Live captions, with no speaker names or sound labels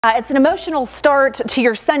It's an emotional start to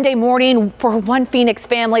your Sunday morning for one Phoenix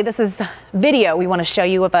family. This is video we want to show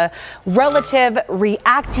you of a relative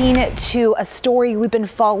reacting to a story we've been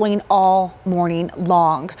following all morning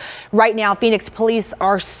long. Right now, Phoenix police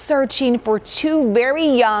are searching for two very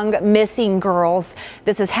young missing girls.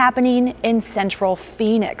 This is happening in central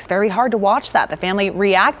Phoenix. Very hard to watch that. The family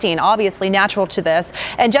reacting, obviously natural to this.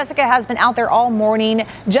 And Jessica has been out there all morning.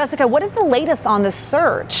 Jessica, what is the latest on the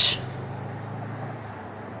search?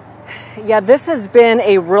 Yeah, this has been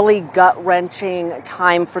a really gut-wrenching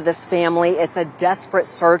time for this family. It's a desperate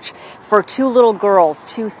search for two little girls,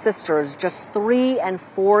 two sisters, just 3 and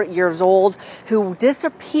 4 years old, who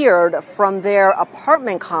disappeared from their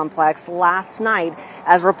apartment complex last night,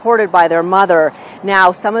 as reported by their mother.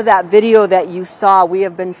 Now, some of that video that you saw, we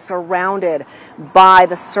have been surrounded by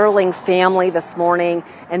the Sterling family this morning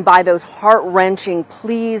and by those heart-wrenching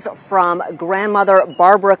pleas from grandmother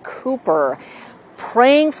Barbara Cooper,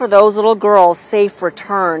 praying for those little girls' safe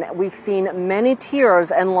return. We've seen many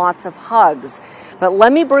tears and lots of hugs. But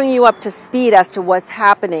let me bring you up to speed as to what's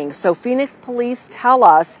happening. So Phoenix police tell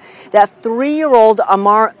us that 3-year-old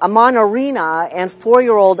Amanarina and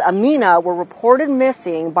 4-year-old Amina were reported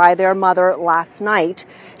missing by their mother last night.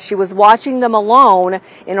 She was watching them alone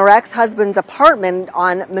in her ex-husband's apartment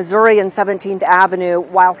on Missouri and 17th Avenue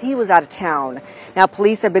while he was out of town. Now,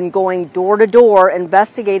 police have been going door to door,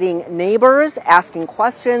 investigating neighbors, asking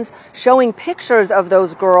questions, showing pictures of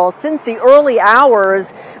those girls since the early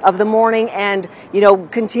hours of the morning, and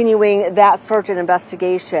continuing that search and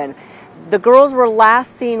investigation. The girls were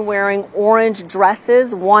last seen wearing orange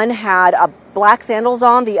dresses. One had black sandals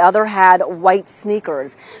on, the other had white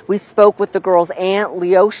sneakers. We spoke with the girl's aunt,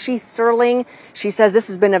 Leoshi Sterling. She says this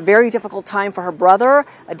has been a very difficult time for her brother,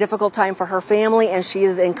 a difficult time for her family, and she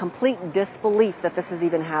is in complete disbelief that this is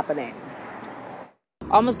even happening.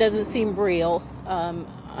 Almost doesn't seem real.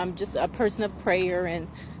 I'm just a person of prayer, and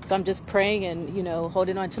so I'm just praying and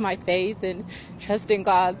holding on to my faith and trusting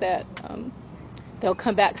God that they'll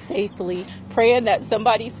come back safely. Praying that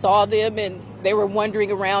somebody saw them and they were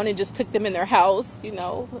wandering around and just took them in their house,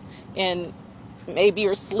 and maybe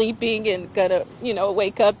are sleeping and gonna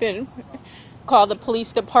wake up and call the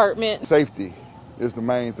police department. Safety is the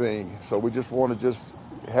main thing, so we just want to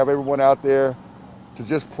have everyone out there to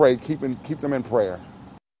just pray, keep them in prayer.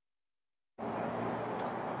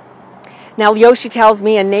 Now, Leoshi tells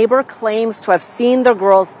me a neighbor claims to have seen the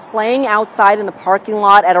girls playing outside in the parking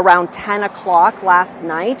lot at around 10 o'clock last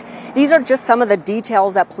night. These are just some of the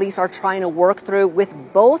details that police are trying to work through, with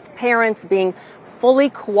both parents being fully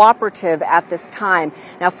cooperative at this time.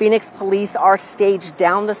 Now, Phoenix police are staged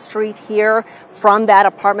down the street here from that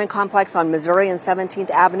apartment complex on Missouri and 17th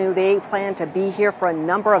Avenue. They plan to be here for a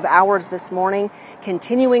number of hours this morning,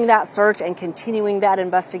 continuing that search and continuing that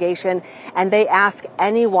investigation. And they ask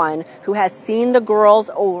anyone who has seen the girls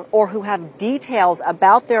or who have details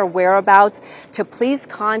about their whereabouts to please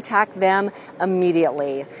contact them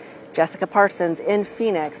immediately. Jessica Parsons in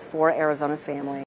Phoenix for Arizona's Family.